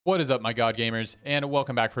What is up, my God gamers, and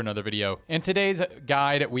welcome back for another video. In today's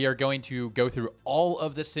guide, we are going to go through all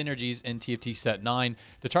of the synergies in TFT Set 9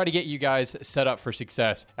 to try to get you guys set up for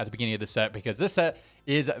success at the beginning of the set, because this set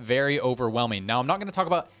is very overwhelming. Now, I'm not going to talk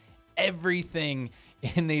about everything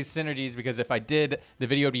in these synergies, because if I did, the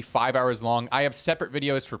video would be 5 hours long. I have separate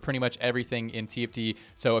videos for pretty much everything in TFT.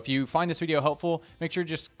 So if you find this video helpful, make sure to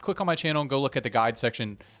just click on my channel and go look at the guide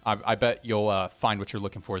section. I bet you'll find what you're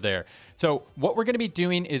looking for there. So what we're going to be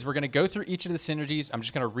doing is we're going to go through each of the synergies. I'm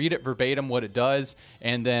just going to read it verbatim what it does,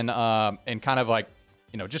 and then and kind of like,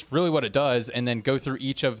 you know, just really what it does, and then go through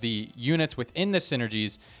each of the units within the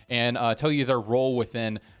synergies and tell you their role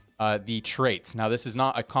within the traits. Now, this is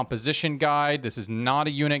not a composition guide. This is not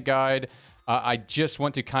a unit guide. I just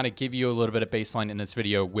want to kind of give you a little bit of baseline in this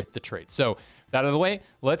video with the traits. So, with that out of the way,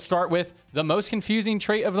 let's start with the most confusing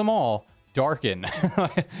trait of them all, Darken.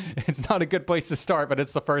 It's not a good place to start, but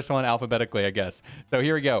it's the first one alphabetically, I guess. So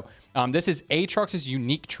here we go. This is Aatrox's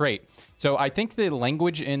unique trait. So I think the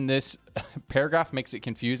language in this paragraph makes it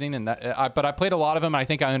confusing, and but I played a lot of them, and I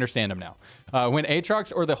think I understand them now. When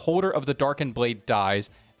Aatrox, or the holder of the Darkened Blade,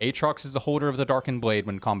 dies, Aatrox is the holder of the Darkened Blade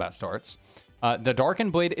when combat starts. The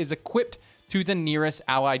Darkened Blade is equipped to the nearest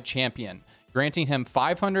allied champion, granting them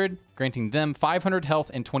 500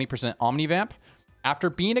 health and 20% Omnivamp. After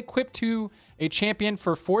being equipped to a champion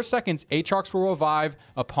for 4 seconds, Aatrox will revive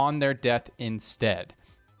upon their death instead.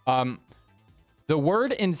 The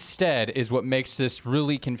word instead is what makes this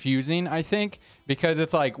really confusing, I think, because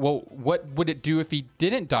it's like, well, what would it do if he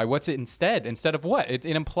didn't die? What's it instead? Instead of what? It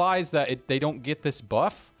implies that they don't get this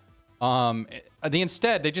buff. The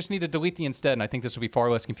instead, they just need to delete the instead, and I think this will be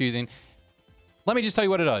far less confusing. Let me just tell you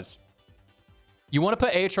what it does. You want to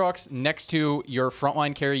put Aatrox next to your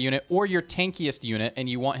frontline carry unit or your tankiest unit, and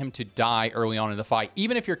you want him to die early on in the fight.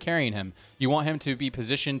 Even if you're carrying him, you want him to be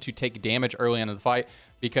positioned to take damage early on in the fight,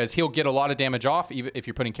 because he'll get a lot of damage off. Even if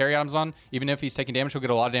you're putting carry items on, even if he's taking damage, he'll get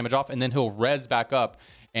a lot of damage off, and then he'll res back up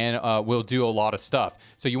and will do a lot of stuff.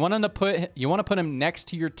 So you want to put him next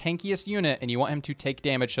to your tankiest unit, and you want him to take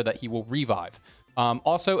damage so that he will revive.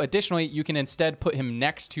 Also, additionally, you can instead put him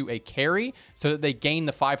next to a carry so that they gain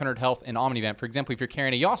the 500 health in Omnivamp. For example, if you're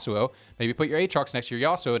carrying a Yasuo, maybe put your Aatrox next to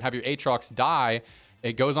your Yasuo and have your Aatrox die.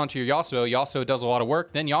 It goes onto your Yasuo. Yasuo does a lot of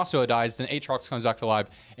work. Then Yasuo dies. Then Aatrox comes back to life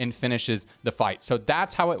and finishes the fight. So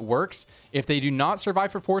that's how it works. If they do not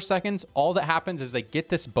survive for 4 seconds, all that happens is they get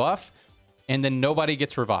this buff, and then nobody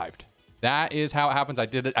gets revived. That is how it happens. I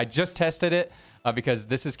did it. I just tested it because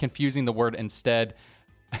this is confusing the word instead.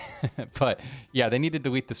 But yeah, they need to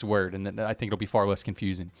delete this word, and then I think it'll be far less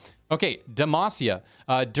confusing. Okay, Demacia.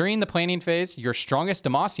 During the planning phase, your strongest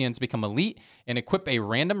Demacians become elite and equip a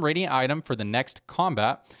random radiant item for the next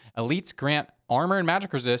combat. Elites grant armor and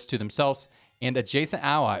magic resist to themselves and adjacent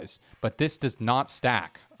allies, but this does not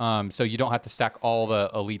stack. So you don't have to stack all the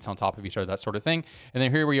elites on top of each other, that sort of thing. And then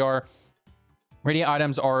here we are. Radiant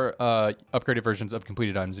items are upgraded versions of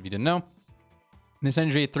completed items, if you didn't know. This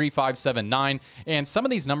energy at 3, 5, 7, 9, and some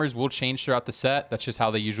of these numbers will change throughout the set. That's just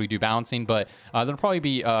how they usually do balancing, but they'll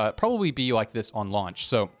probably be like this on launch.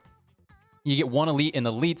 So you get 1 elite, and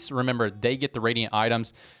the elites, remember, they get the radiant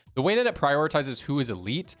items. The way that it prioritizes who is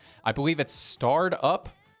elite, I believe it's starred up.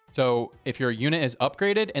 So if your unit is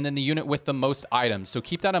upgraded, and then the unit with the most items. So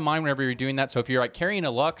keep that in mind whenever you're doing that. So if you're like carrying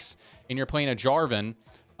a Lux and you're playing a Jarvan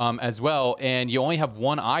as well, and you only have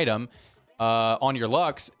 1 item on your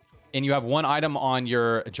Lux, and you have 1 item on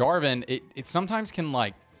your Jarvan, it sometimes can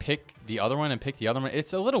like pick the other one and pick the other one.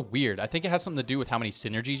 It's a little weird. I think it has something to do with how many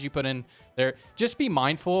synergies you put in there. Just be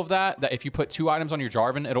mindful of that if you put 2 items on your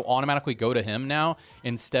Jarvan, it'll automatically go to him now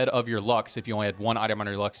instead of your Lux if you only had 1 item on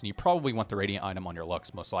your Lux, and you probably want the Radiant item on your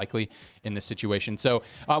Lux most likely in this situation. So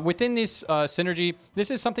within this synergy,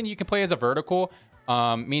 this is something you can play as a vertical.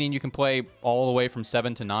 Meaning you can play all the way from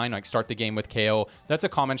 7 to 9, like start the game with KO. That's a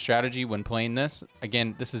common strategy when playing this.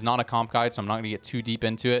 Again, this is not a comp guide, so I'm not going to get too deep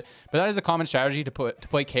into it. But that is a common strategy to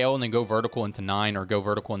play KO and then go vertical into 9, or go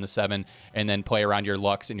vertical into 7, and then play around your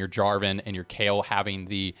Lux and your Jarvan and your KO having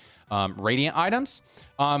the Radiant items.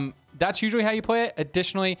 That's usually how you play it.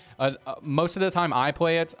 Additionally, most of the time I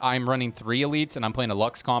play it, I'm running 3 elites, and I'm playing a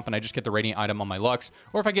Lux comp, and I just get the Radiant item on my Lux.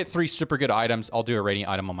 Or if I get 3 super good items, I'll do a Radiant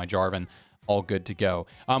item on my Jarvan. All good to go.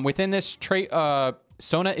 Within this trait,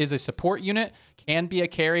 Sona is a support unit, can be a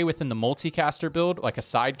carry within the multicaster build, like a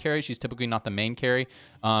side carry. She's typically not the main carry.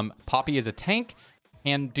 Poppy is a tank.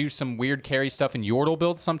 can do some weird carry stuff in Yordle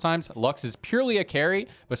builds sometimes. Lux is purely a carry,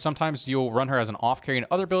 but sometimes you'll run her as an off carry in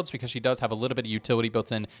other builds because she does have a little bit of utility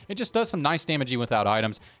built in. It just does some nice damage even without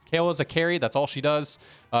items. Kayla is a carry. That's all she does.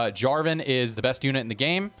 Jarvan is the best unit in the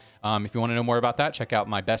game. If you want to know more about that, check out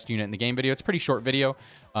my best unit in the game video. It's a pretty short video.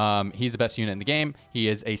 He's the best unit in the game. He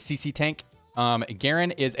is a CC tank.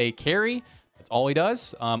 Garen is a carry. That's all he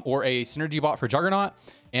does. Or a synergy bot for Juggernaut.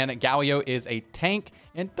 And Galio is a tank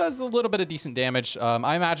and does a little bit of decent damage.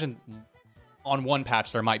 I imagine on one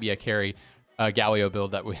patch there might be a carry Galio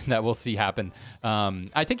build that we'll see happen.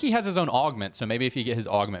 I think he has his own augment, so maybe if you get his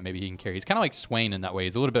augment, maybe he can carry. He's kind of like Swain in that way.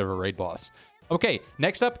 He's a little bit of a raid boss. Okay,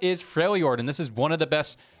 next up is Freljord, and this is one of the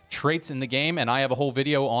best traits in the game, and I have a whole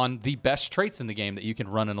video on the best traits in the game that you can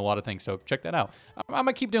run in a lot of things, so check that out. I'm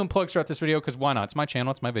gonna keep doing plugs throughout this video because why not? It's my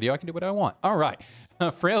channel, it's my video, I can do what I want. All right,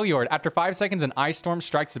 Freljord. After 5 seconds, an ice storm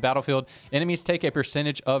strikes the battlefield. Enemies take a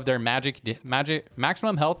percentage of their magic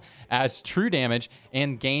maximum health as true damage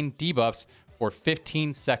and gain debuffs for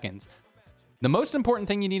 15 seconds. The most important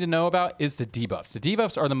thing you need to know about is the debuffs. The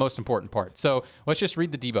debuffs are the most important part. So let's just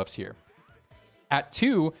read the debuffs here. At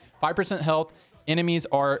 2, 5% health, enemies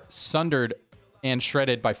are sundered and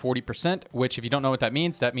shredded by 40%, which if you don't know what that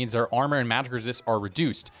means their armor and magic resist are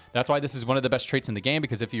reduced. That's why this is one of the best traits in the game,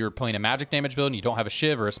 because if you're playing a magic damage build and you don't have a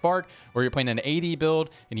Shiv or a Spark, or you're playing an AD build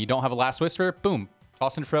and you don't have a Last Whisper, boom,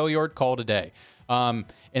 toss in Freljord, call it a day. And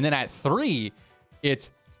then at 3,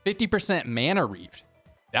 it's 50% mana reaved.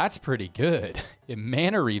 That's pretty good. It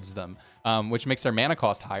mana reaves them, which makes their mana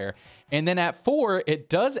cost higher. And then at 4, it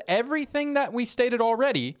does everything that we stated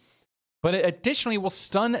already, but it additionally will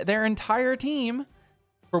stun their entire team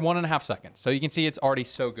for 1.5 seconds. So you can see it's already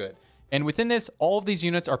so good. And within this, all of these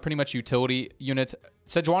units are pretty much utility units.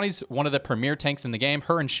 Sejuani's one of the premier tanks in the game.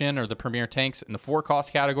 Her and Shin are the premier tanks in the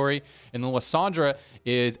 4-cost category. And then Lissandra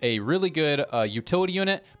is a really good utility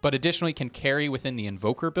unit, but additionally can carry within the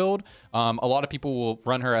Invoker build. A lot of people will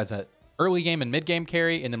run her as an early game and mid game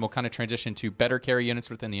carry, and then we'll kind of transition to better carry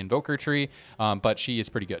units within the Invoker tree, but she is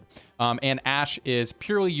pretty good. And Ashe is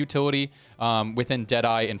purely utility within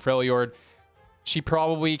Deadeye and Freljord. She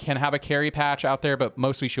probably can have a carry patch out there, but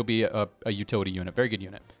mostly she'll be a utility unit. Very good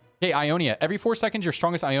unit. Okay, Ionia. Every 4 seconds, your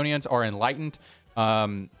strongest Ionians are enlightened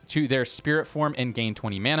to their spirit form and gain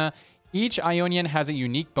 20 mana. Each Ionian has a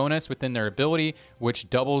unique bonus within their ability,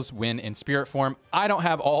 which doubles when in spirit form. I don't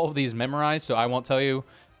have all of these memorized, so I won't tell you.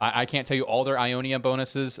 I can't tell you all their Ionia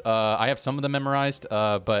bonuses. I have some of them memorized,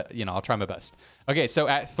 but you know, I'll try my best. Okay, so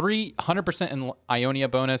at 3, 100% in Ionia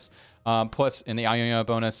bonus, plus in the Ionia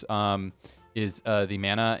bonus is the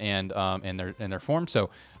mana and their form. So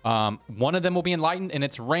one of them will be enlightened, and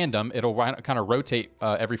it's random. It'll kind of rotate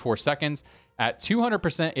every 4 seconds. At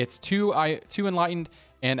 200%, it's 2 enlightened.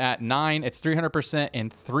 And at 9, it's 300%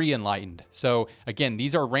 and 3 enlightened. So again,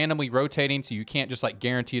 these are randomly rotating, so you can't just like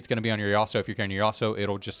guarantee it's going to be on your Yasuo. If you're carrying your Yasuo,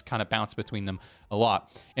 it'll just kind of bounce between them a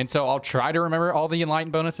lot. And so I'll try to remember all the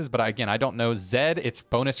enlightened bonuses, but again, I don't know. Zed, it's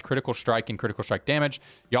bonus critical strike and critical strike damage.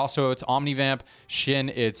 Yasuo, it's Omnivamp. Shin,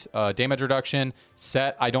 it's damage reduction.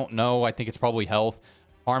 Set, I don't know. I think it's probably health.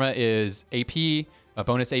 Arma is AP,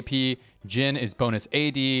 bonus AP. Jhin is bonus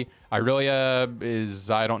AD. Irelia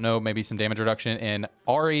is, I don't know, maybe some damage reduction. And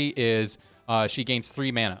Ari is, she gains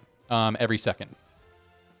 3 mana every second.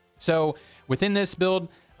 So within this build,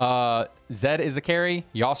 Zed is a carry.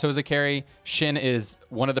 Yasuo is a carry. Shin is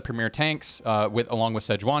one of the premier tanks along with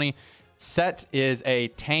Sejuani. Set is a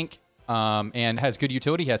tank and has good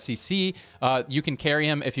utility. He has CC. You can carry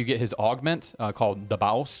him if you get his augment called the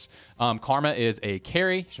Baus. Karma is a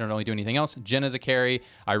carry. She doesn't really do anything else. Jhin is a carry.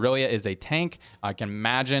 Irelia is a tank. I can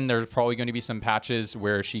imagine there's probably going to be some patches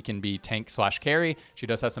where she can be tank/carry. She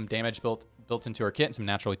does have some damage built into her kit and some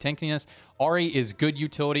naturally tankiness. Ari is good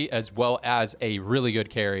utility as well as a really good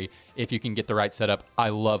carry if you can get the right setup. I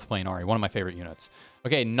love playing Ari, one of my favorite units.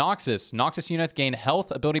 Okay, Noxus. Noxus units gain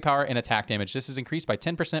health, ability power, and attack damage. This is increased by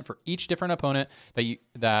 10% for each different opponent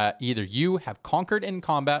that either you have conquered in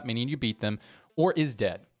combat, meaning you beat them, or is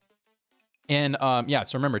dead. And yeah,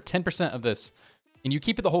 so remember, 10% of this, and you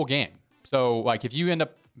keep it the whole game. So like if you end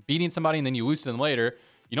up beating somebody and then you lose to them later,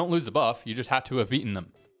 you don't lose the buff, you just have to have beaten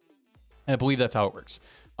them. And I believe that's how it works.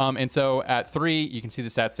 And so at 3, you can see the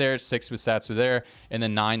stats there. 6 with stats are there. And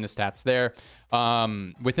then 9, the stats there.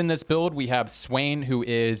 Within this build, we have Swain, who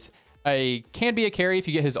is can be a carry if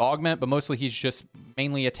you get his augment, but mostly he's just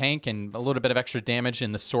mainly a tank and a little bit of extra damage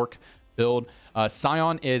in the Sork build.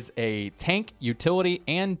 Sion is a tank, utility,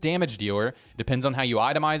 and damage dealer. Depends on how you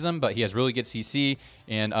itemize him, but he has really good CC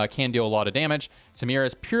and can deal a lot of damage. Samira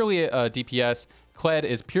is purely a DPS. Kled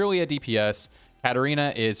is purely a DPS.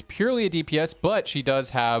 Katarina is purely a DPS, but she does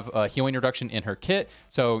have a healing reduction in her kit,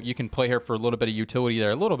 so you can play her for a little bit of utility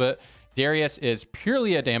there a little bit. Darius is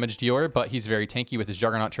purely a damage dealer, but he's very tanky with his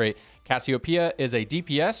Juggernaut trait. Cassiopeia is a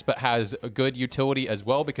DPS, but has a good utility as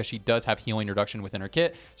well because she does have healing reduction within her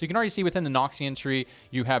kit. So you can already see within the Noxian tree,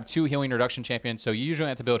 you have 2 healing reduction champions. So you usually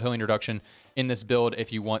have to build healing reduction in this build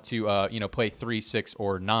if you want to, play 3, 6,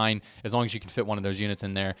 or 9, as long as you can fit one of those units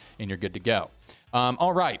in there and you're good to go.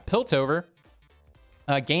 All right, Piltover.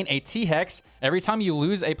 Gain a T-Hex. Every time you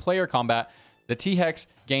lose a player combat, the T-Hex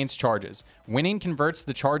gains charges. Winning converts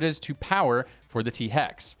the charges to power for the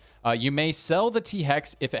T-Hex. You may sell the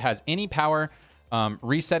T-Hex if it has any power,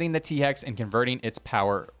 resetting the T-Hex and converting its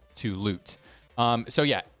power to loot. So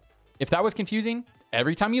yeah, if that was confusing,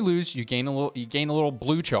 every time you lose, you gain a little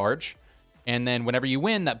blue charge. And then whenever you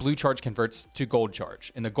win, that blue charge converts to gold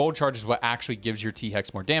charge. And the gold charge is what actually gives your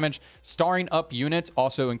T-Hex more damage. Starring up units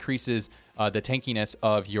also increases the tankiness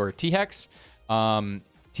of your T-Hex.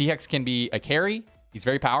 T-Hex can be a carry. He's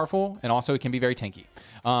very powerful, and also it can be very tanky.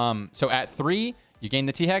 So at 3, you gain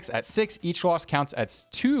the T-Hex. At 6, each loss counts as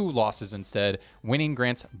 2 losses instead. Winning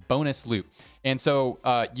grants bonus loot. And so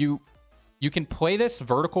you can play this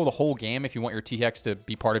vertical the whole game if you want your T-Hex to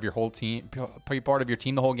be part of your whole team, be part of your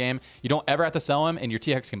team the whole game. You don't ever have to sell him, and your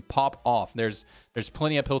T-Hex can pop off. There's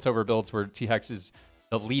plenty of Piltover builds where T-Hex is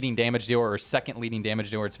the leading damage dealer or second leading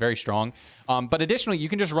damage dealer. It's very strong. But additionally, you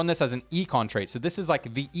can just run this as an econ trait. So this is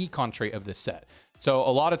like the econ trait of this set. So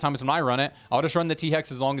a lot of times when I run it, I'll just run the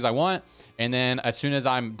T-Hex as long as I want. And then as soon as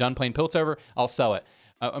I'm done playing Piltover, I'll sell it.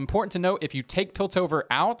 Important to note, if you take Piltover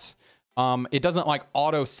out, it doesn't like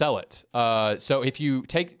auto sell it. So if you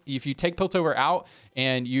take Piltover out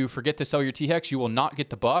and you forget to sell your T-Hex, you will not get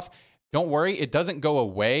the buff. Don't worry, it doesn't go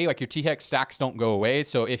away. Like your T-Hex stacks don't go away.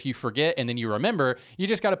 So if you forget and then you remember, you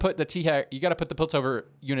just got to put the T-Hex, you got to put the Piltover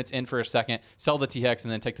units in for a second, sell the T-Hex,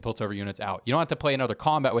 and then take the Piltover units out. You don't have to play another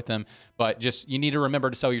combat with them, but just you need to remember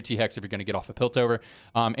to sell your T-Hex if you're going to get off a Piltover.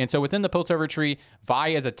 And so within the Piltover tree,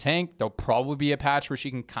 Vi as a tank, there'll probably be a patch where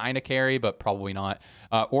she can kind of carry, but probably not.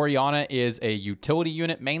 Oriana is a utility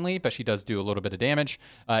unit mainly, but she does do a little bit of damage.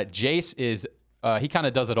 Jace is he kind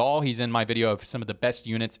of does it all. He's in my video of some of the best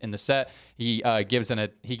units in the set. He gives an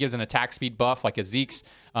attack speed buff like a Zeke's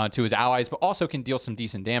to his allies, but also can deal some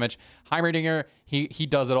decent damage. Heimerdinger, he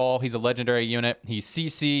does it all. He's a legendary unit. He's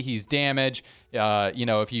CC. He's damage.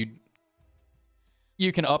 If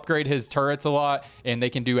you can upgrade his turrets a lot, and they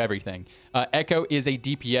can do everything. Echo is a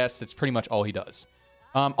DPS. That's pretty much all he does.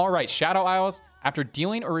 All right, Shadow Isles. After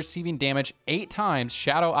dealing or receiving damage 8 times,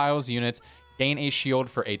 Shadow Isles units gain a shield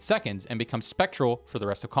for 8 seconds and become spectral for the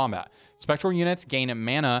rest of combat. Spectral units gain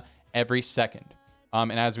mana every second.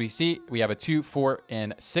 And as we see, we have a 2, 4,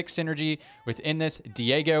 and 6 synergy. Within this,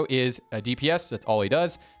 Diego is a DPS. That's all he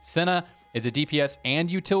does. Senna is a DPS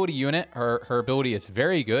and utility unit. Her ability is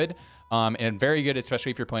very good, and very good,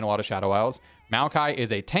 especially if you're playing a lot of Shadow Isles. Maokai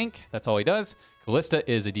is a tank. That's all he does.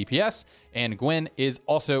 Callista is a DPS, and Gwen is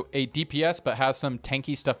also a DPS, but has some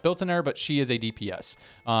tanky stuff built in her, but she is a DPS.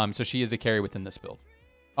 So she is a carry within this build.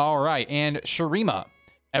 All right, and Shurima.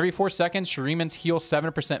 Every 4 seconds, Shurimans heal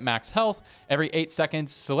 7% max health. Every 8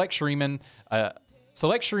 seconds, select Shuriman,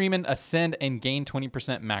 ascend and gain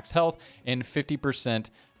 20% max health and 50%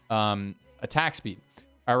 attack speed.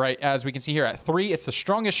 All right, as we can see here at 3, it's the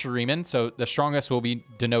strongest Shuriman. So the strongest will be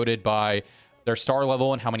denoted by their star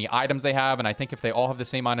level and how many items they have. And I think if they all have the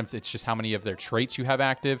same items, it's just how many of their traits you have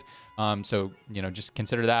active. So, just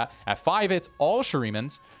consider that. At 5, it's all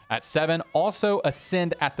Shurimans. At 7, also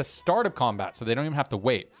ascend at the start of combat, so they don't even have to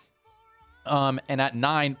wait. And at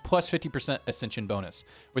 9, plus 50% ascension bonus.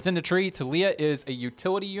 Within the tree, Talia is a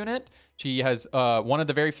utility unit. She has one of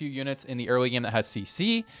the very few units in the early game that has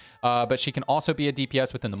CC, but she can also be a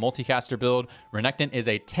DPS within the multicaster build. Renekton is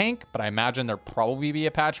a tank, but I imagine there'll probably be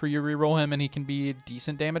a patch where you reroll him and he can be a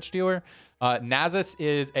decent damage dealer. Nasus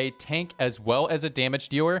is a tank as well as a damage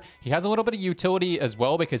dealer. He has a little bit of utility as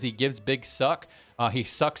well because he gives big suck. He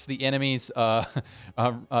sucks the enemy's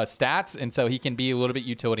stats, and so he can be a little bit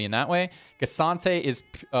utility in that way. Cassante is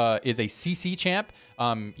a CC champ.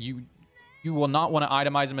 You will not want to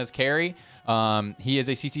itemize him as carry. He is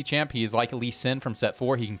a CC champ. He is like Lee Sin from set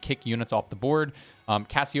 4. He can kick units off the board.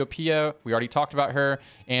 Cassiopeia, we already talked about her.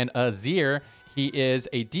 And Azir, he is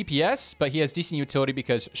a DPS, but he has decent utility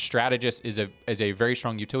because Strategist is a very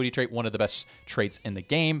strong utility trait, one of the best traits in the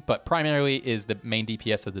game, but primarily is the main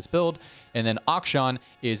DPS of this build. And then Akshan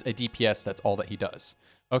is a DPS. That's all that he does.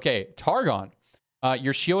 Okay, Targon.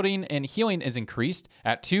 Your shielding and healing is increased.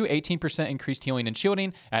 At 2, 18% increased healing and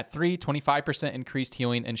shielding. At 3, 25% increased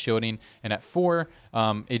healing and shielding. And at 4,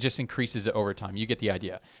 it just increases it over time. You get the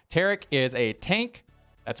idea. Tarek is a tank.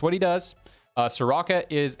 That's what he does. Soraka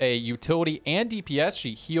is a utility and DPS.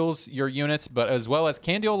 She heals your units, but as well as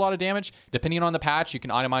can deal a lot of damage. Depending on the patch, you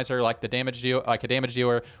can itemize her like a damage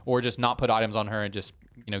dealer, or just not put items on her and just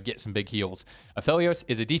get some big heals. Aphelios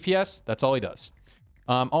is a DPS. That's all he does.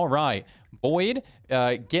 All right. Void,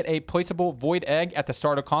 get a placeable void egg at the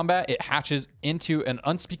start of combat. It hatches into an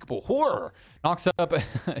unspeakable horror. Knocks up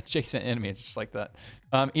adjacent enemies, just like that.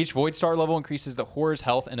 Each void star level increases the horror's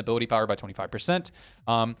health and ability power by 25%.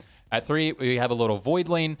 At 3, we have a little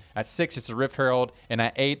voidling. At 6, it's a Rift Herald. And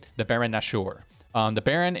at 8, the Baron Nashor. The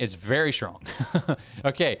Baron is very strong.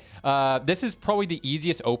 Okay, this is probably the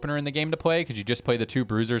easiest opener in the game to play because you just play the 2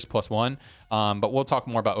 bruisers plus 1. But we'll talk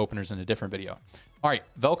more about openers in a different video. All right,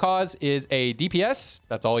 Vel'Koz is a DPS.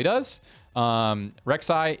 That's all he does.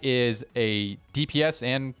 Rek'Sai is a DPS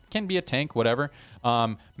and can be a tank, whatever.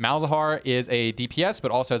 Malzahar is a DPS,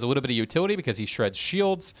 but also has a little bit of utility because he shreds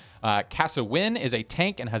shields. Kasawin is a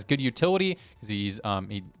tank and has good utility because he's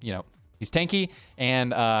tanky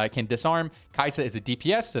and can disarm. Kaisa is a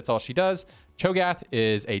DPS. That's all she does. Cho'Gath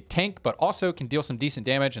is a tank, but also can deal some decent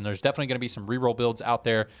damage, and there's definitely going to be some reroll builds out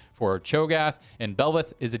there for Cho'Gath. And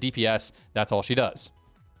Bel'Veth is a DPS. That's all she does.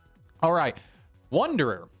 All right.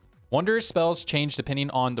 Wanderer. Wanderer's spells change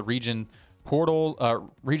depending on the region portal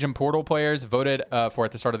players voted for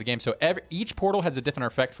at the start of the game. So each portal has a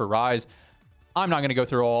different effect for Rise. I'm not going to go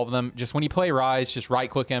through all of them. Just when you play Rise, just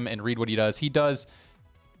right-click him and read what he does. He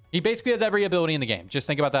basically has every ability in the game. Just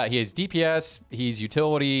think about that. He has DPS, he's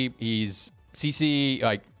utility, he's CC,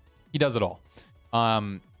 like he does it all.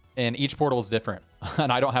 And each portal is different,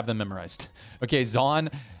 and I don't have them memorized. Okay, Zon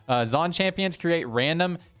champions create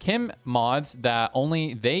random Kim mods that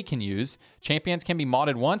only they can use. Champions can be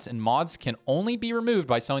modded once, and mods can only be removed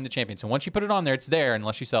by selling the champion. So once you put it on there, it's there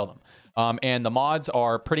unless you sell them. And the mods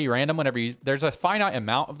are pretty random whenever there's a finite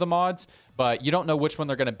amount of the mods, but you don't know which one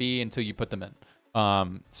they're going to be until you put them in.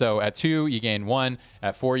 So at 2, you gain 1,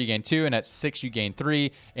 at 4, you gain 2, and at 6, you gain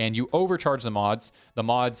 3, and you overcharge the mods. The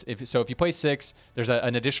mods, if you play 6, there's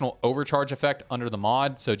an additional overcharge effect under the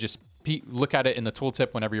mod. So just look at it in the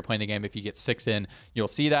tooltip whenever you're playing the game. If you get 6 in, you'll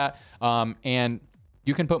see that. And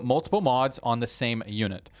you can put multiple mods on the same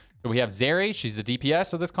unit. So we have Zeri, she's the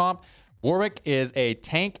DPS of this comp. Warwick is a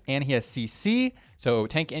tank, and he has CC, so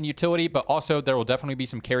tank and utility, but also there will definitely be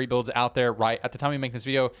some carry builds out there. Right at the time we make this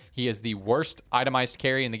video, he is the worst itemized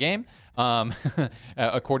carry in the game,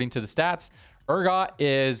 according to the stats. Urgot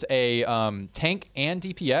is a tank and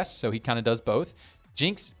DPS, so he kind of does both.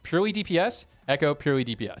 Jinx, purely DPS. Echo, purely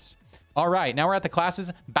DPS. All right, now we're at the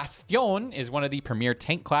classes. Bastion is one of the premier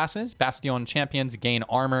tank classes. Bastion champions gain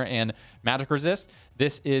armor and magic resist.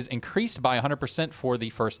 This is increased by 100% for the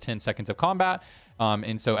first 10 seconds of combat.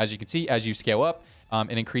 And so as you can see, as you scale up,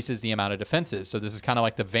 it increases the amount of defenses. So this is kind of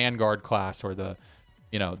like the Vanguard class or the,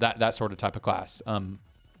 that sort of type of class.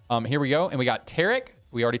 Here we go. And we got Tarek.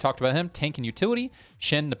 We already talked about him. Tank and utility.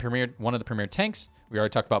 Shin, one of the premier tanks. We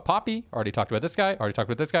already talked about Poppy, already talked about this guy, already talked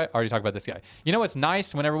about this guy, already talked about this guy. You know what's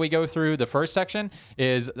nice whenever we go through the first section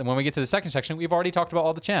is when we get to the second section, we've already talked about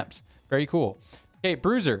all the champs. Very cool. Okay,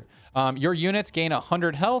 Bruiser. Your units gain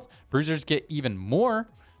 100 health. Bruisers get even more.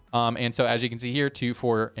 And so as you can see here, 2,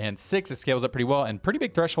 4, and 6, it scales up pretty well. And pretty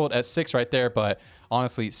big threshold at 6 right there. But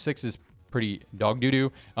honestly, 6 is pretty dog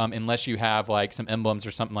doo-doo unless you have like some emblems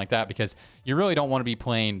or something like that, because you really don't want to be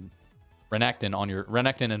playing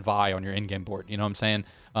Renekton and Vi on your in-game board. You know what I'm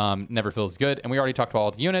saying? Never feels good. And we already talked about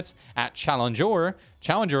all the units. At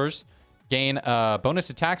Challengers gain bonus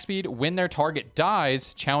attack speed. When their target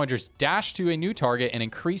dies, Challengers dash to a new target and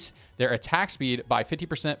increase their attack speed by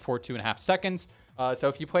 50% for 2.5 seconds. So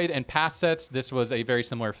if you played in past sets, this was a very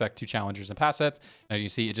similar effect to Challengers in past sets. And as you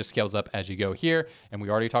see, it just scales up as you go here. And we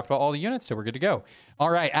already talked about all the units, so we're good to go. All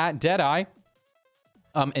right, at Deadeye,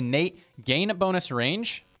 Innate gain a bonus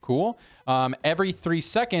range. Cool. Every 3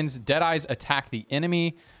 seconds, Deadeyes attack the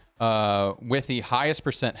enemy with the highest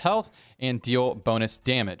 % health and deal bonus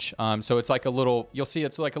damage. So it's like a little, you'll see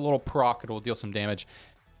it's like a little proc. It will deal some damage.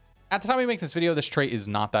 At the time we make this video, this trait is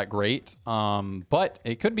not that great, but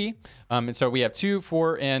it could be. And so we have 2,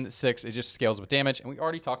 4, and 6. It just scales with damage. And we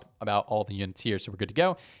already talked about all the units here, so we're good to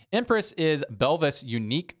go. Empress is Bel'Veth's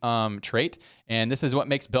unique trait. And this is what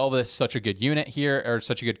makes Bel'Veth such a good unit here, or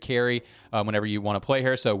such a good carry whenever you want to play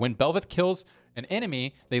her. So when Bel'Veth kills an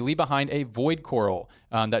enemy, they leave behind a void coral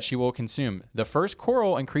that she will consume. The first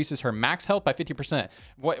coral increases her max health by 50%.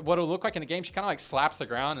 What it'll look like in the game, she kind of like slaps the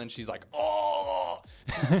ground and she's like, oh!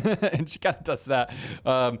 and she kind of does that.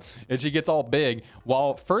 And she gets all big,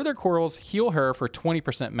 while further corals heal her for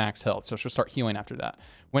 20% max health. So she'll start healing after that.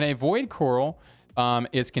 When a void coral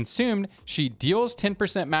is consumed, she deals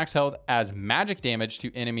 10% max health as magic damage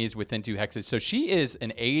to enemies within 2 hexes. So she is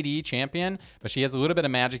an AD champion, but she has a little bit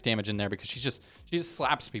of magic damage in there because she just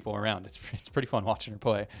slaps people around. It's pretty fun watching her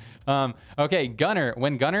play. Okay, Gunner.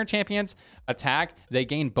 When Gunner champions attack, they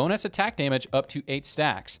gain bonus attack damage up to 8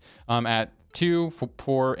 stacks. At 2,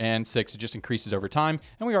 4, and 6, it just increases over time.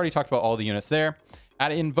 And we already talked about all the units there.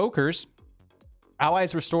 At Invokers,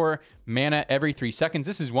 allies restore mana every 3 seconds.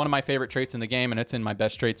 This is one of my favorite traits in the game, and it's in my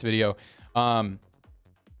best traits video.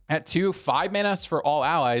 At 2, 5 mana for all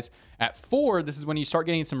allies. At 4, this is when you start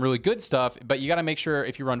getting some really good stuff, but you got to make sure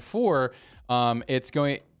if you run 4,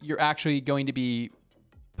 you're actually going to be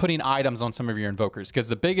putting items on some of your invokers, because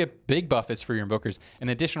the big buff is for your invokers. An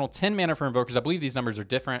additional 10 mana for invokers. I believe these numbers are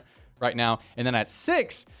different right now. And then at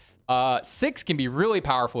 6, 6 can be really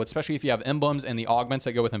powerful, especially if you have emblems and the augments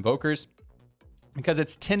that go with invokers, because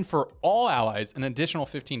it's 10 for all allies, an additional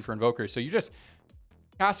 15 for invokers. So you're just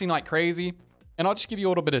casting like crazy. And I'll just give you a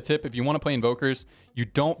little bit of tip. If you want to play invokers, you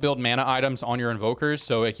don't build mana items on your invokers.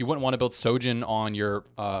 So like, you wouldn't want to build Sojin on your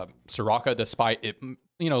Soraka, despite it,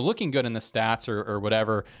 looking good in the stats or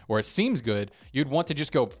whatever, or it seems good. You'd want to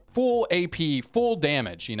just go full AP, full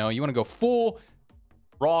damage. You want to go full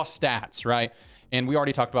raw stats, right? And we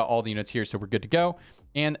already talked about all the units here, so we're good to go.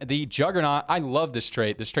 And the Juggernaut, I love this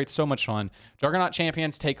trait. This trait's so much fun. Juggernaut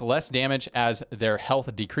champions take less damage as their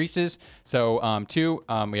health decreases. So,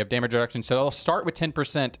 we have damage reduction. So it'll start with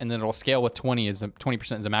 10%, and then it'll scale with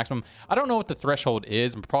 20% is the maximum. I don't know what the threshold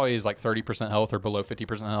is. It probably is like 30% health or below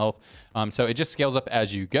 50% health. So it just scales up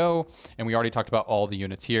as you go. And we already talked about all the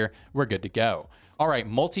units here. We're good to go. All right,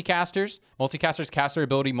 multicasters. Multicasters cast their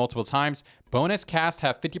ability multiple times. Bonus cast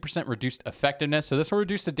have 50% reduced effectiveness. So this will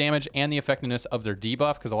reduce the damage and the effectiveness of their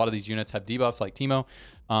debuff, because a lot of these units have debuffs like Teemo.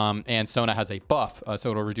 And Sona has a buff,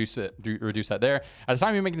 so it'll reduce that there. At the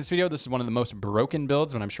time you're making this video, this is one of the most broken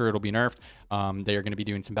builds, but I'm sure it'll be nerfed. They are going to be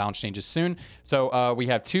doing some balance changes soon. So we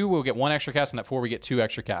have 2, we'll get 1 extra cast, and at 4, we get 2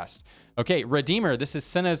 extra cast. Okay, Redeemer. This is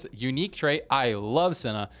Senna's unique trait. I love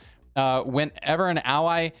Senna. Whenever an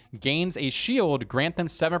ally gains a shield, grant them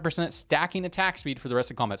 7% stacking attack speed for the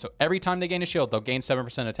rest of combat. So every time they gain a shield, they'll gain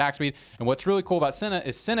 7% attack speed. And what's really cool about Senna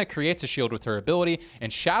is Senna creates a shield with her ability,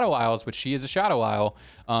 and Shadow Isles, which she is a Shadow Isle,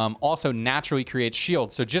 also naturally creates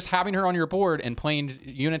shields. So just having her on your board and playing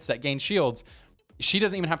units that gain shields, she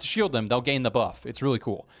doesn't even have to shield them. They'll gain the buff. It's really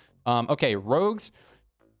cool. Okay, Rogues.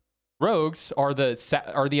 Rogues are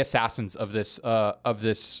the assassins of this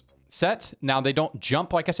set. Now, they don't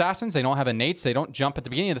jump like assassins. They don't have innates. They don't jump at the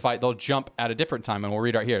beginning of the fight. They'll jump at a different time, and we'll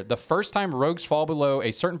read right here. The first time rogues fall below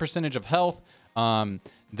a certain percentage of health,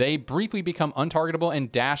 they briefly become untargetable and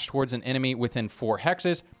dash towards an enemy within 4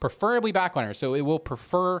 hexes, preferably backliners. So it will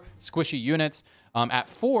prefer squishy units. At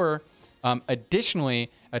 4, additionally,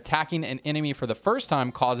 attacking an enemy for the first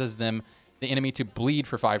time causes the enemy to bleed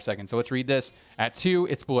for 5 seconds. So let's read this. At 2,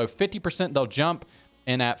 it's below 50%. They'll jump.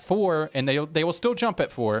 And at 4, and they will still jump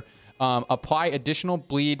at 4, apply additional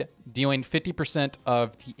bleed, dealing 50%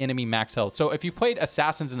 of the enemy max health. So if you've played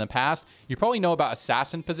assassins in the past, you probably know about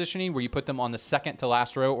assassin positioning, where you put them on the second to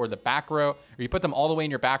last row or the back row, or you put them all the way in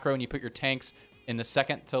your back row and you put your tanks in the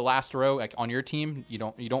second to last row, like on your team. You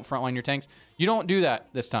don't frontline your tanks. You don't do that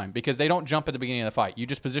this time, because they don't jump at the beginning of the fight. You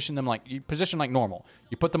just position them like normal.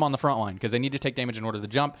 You put them on the front line because they need to take damage in order to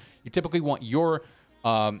jump. You typically want your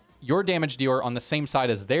damage dealer on the same side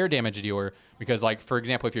as their damage dealer, because, like, for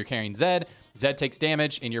example, if you're carrying Zed takes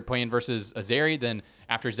damage and you're playing versus a Zeri, then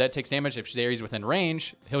after Zed takes damage, if Zeri's within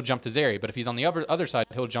range, he'll jump to Zeri. But if he's on the other side,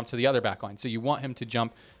 he'll jump to the other backline. So you want him to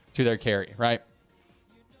jump to their carry, right?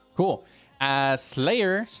 Cool.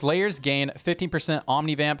 Slayers gain 15%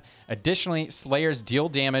 Omnivamp. Additionally, Slayers deal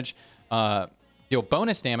bonus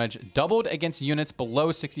damage doubled against units below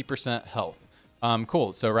 60% health.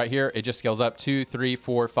 Cool. So right here, it just scales up 2, 3,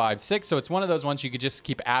 4, 5, 6. So it's one of those ones you could just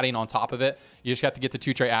keep adding on top of it. You just have to get the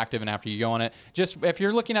 2 trait active, and after you go on it, just if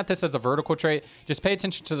you're looking at this as a vertical trait, just pay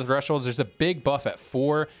attention to the thresholds. There's a big buff at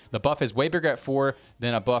 4. The buff is way bigger at 4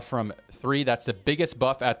 than a buff from 3. That's the biggest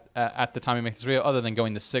buff at the time we make this video, other than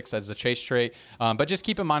going to 6 as a chase trait. But just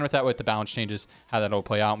keep in mind with that, with the balance changes, how that'll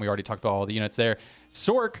play out. And we already talked about all the units there.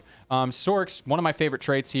 Sorks, one of my favorite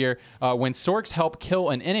traits here. When Sorks help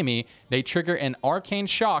kill an enemy, they trigger an arcane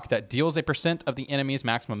shock that deals a % of the enemy's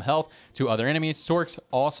maximum health to other enemies. Sorks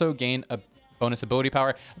also gain a bonus ability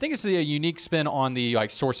power. I think this is a unique spin on the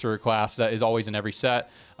sorcerer class that is always in every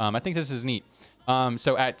set. I think this is neat.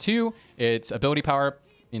 So at 2, it's ability power,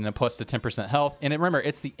 plus the 10% health. And remember,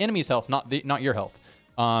 it's the enemy's health, not your health.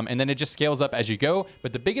 And then it just scales up as you go.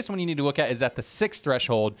 But the biggest one you need to look at is at the 6th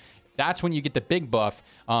threshold. That's when you get the big buff.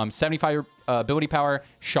 75 ability power,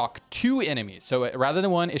 shock 2 enemies. So rather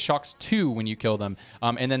than 1, it shocks 2 when you kill them.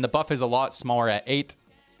 And then the buff is a lot smaller at 8.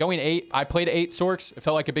 Going 8, I played 8 Sorks. It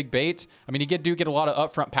felt like a big bait. I mean, you do get a lot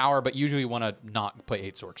of upfront power, but usually you want to not play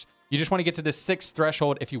 8 Sorks. You just want to get to the 6th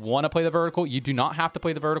threshold if you want to play the vertical. You do not have to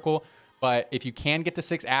play the vertical, but if you can get the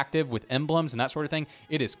 6 active with emblems and that sort of thing,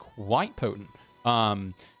 it is quite potent.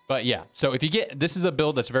 But yeah, so if you get, this is a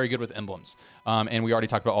build that's very good with emblems. And we already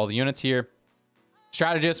talked about all the units here.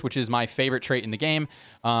 Strategist, which is my favorite trait in the game.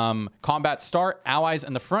 Combat start, allies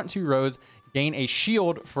in the front 2 rows gain a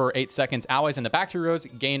shield for 8 seconds. Allies in the back 2 rows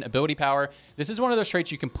gain ability power. This is one of those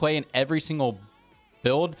traits you can play in every single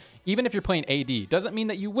build, even if you're playing AD. Doesn't mean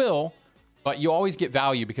that you will, but you always get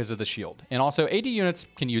value because of the shield. And also, AD units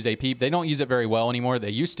can use AP. They don't use it very well anymore. They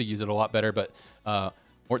used to use it a lot better, but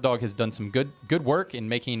Mortdog has done some good work in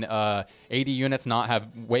making AD units not have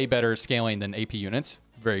way better scaling than AP units.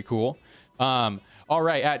 Very cool. All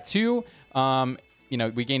right, at 2, you know,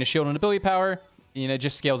 we gain a shield and ability power. You know, it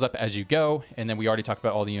just scales up as you go. And then we already talked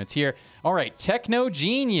about all the units here. All right, Techno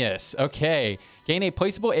Genius. Okay, gain a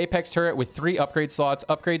placeable Apex turret with 3 upgrade slots.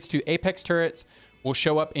 Upgrades to Apex turrets will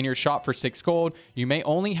show up in your shop for 6 gold. You may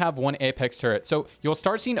only have 1 Apex turret. So you'll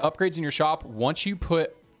start seeing upgrades in your shop once you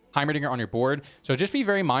put Heimerdinger on your board. So just be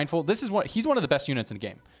very mindful. This is he's one of the best units in the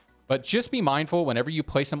game. But just be mindful whenever you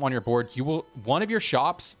place him on your board, one of your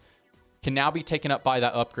shops can now be taken up by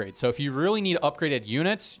that upgrade. So if you really need upgraded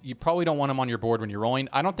units, you probably don't want them on your board when you're rolling.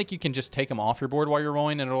 I don't think you can just take them off your board while you're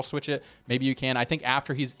rolling and it'll switch it. Maybe you can. I think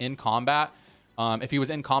after he's in combat, if he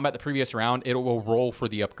was in combat the previous round, it will roll for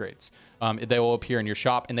the upgrades. They will appear in your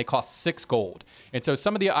shop and they cost 6 gold. And so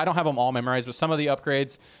some of the, I don't have them all memorized, but some of the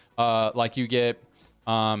upgrades, like you get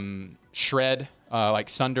Shred, like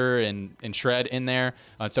Sunder and Shred in there.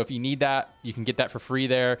 So if you need that, you can get that for free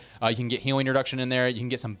there. You can get healing reduction in there. You can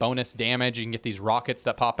get some bonus damage. You can get these rockets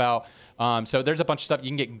that pop out. So there's a bunch of stuff. You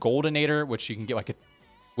can get Goldenator, which you can get like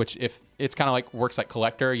which if it's kind of like works like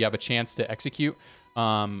Collector, you have a chance to execute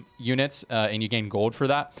units and you gain gold for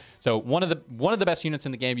that. So one of the best units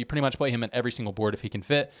in the game. You pretty much play him in every single board if he can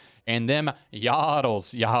fit. And them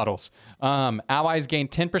Yaddles. Allies gain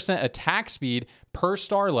 10% attack speed per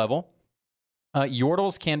star level.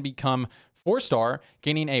 Yordles can become 4-star,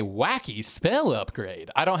 gaining a wacky spell upgrade.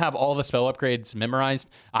 I don't have all the spell upgrades memorized.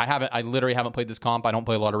 I literally haven't played this comp. I don't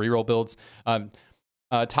play a lot of reroll builds.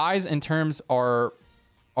 Ties in terms are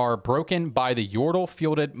broken by the Yordle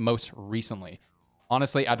fielded most recently.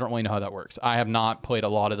 Honestly, I don't really know how that works. I have not played a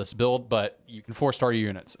lot of this build, but you can 4-star your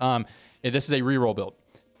units. This is a reroll build.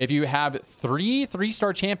 If you have 3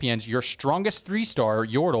 3-star champions, your strongest 3-star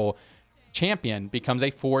Yordle champion becomes a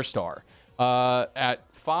 4-star. At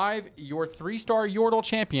 5, your 3-star Yordle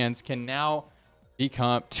champions can now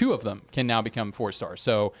become, 2 of them can now become 4-stars.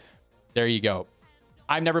 So there you go.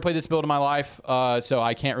 I've never played this build in my life, so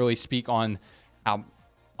I can't really speak on how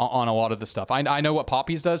on a lot of the stuff. I know what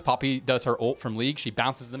Poppy's does. Poppy does her ult from League. She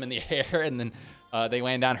bounces them in the air and then they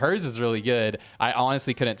land down. Hers is really good. I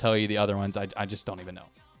honestly couldn't tell you the other ones. I just don't even know.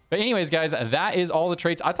 But anyways, guys, that is all the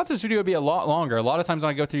traits. I thought this video would be a lot longer. A lot of times when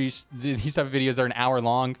I go through these type of videos, they're an hour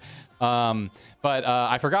long. But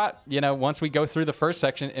I forgot, you know, once we go through the first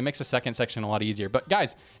section, it makes the second section a lot easier. But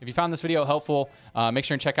guys, if you found this video helpful, make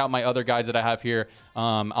sure and check out my other guides that I have here.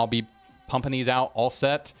 I'll be pumping these out all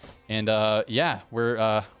set. And yeah,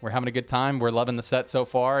 we're having a good time. We're loving the set so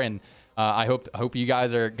far. And I hope you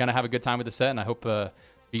guys are going to have a good time with the set. And I hope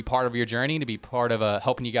be part of your journey, to be part of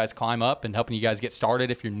helping you guys climb up and helping you guys get started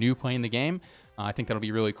if you're new playing the game. I think that'll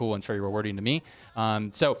be really cool and it's very rewarding to me.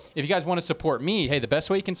 So if you guys want to support me, hey, the best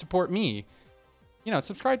way you can support me, you know,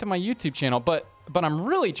 subscribe to my YouTube channel. But I'm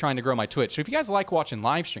really trying to grow my Twitch. So if you guys like watching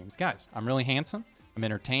live streams, guys, I'm really handsome. I'm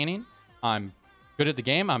entertaining. I'm good at the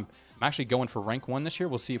game. I'm actually going for rank 1 this year.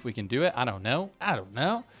 We'll see if we can do it. I don't know. I've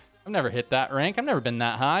never hit that rank. I've never been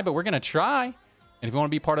that high, but we're going to try. And if you want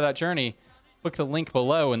to be part of that journey, click the link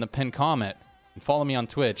below in the pinned comment and follow me on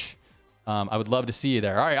Twitch. I would love to see you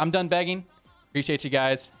there. All right, I'm done begging. Appreciate you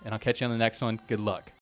guys, and I'll catch you on the next one. Good luck.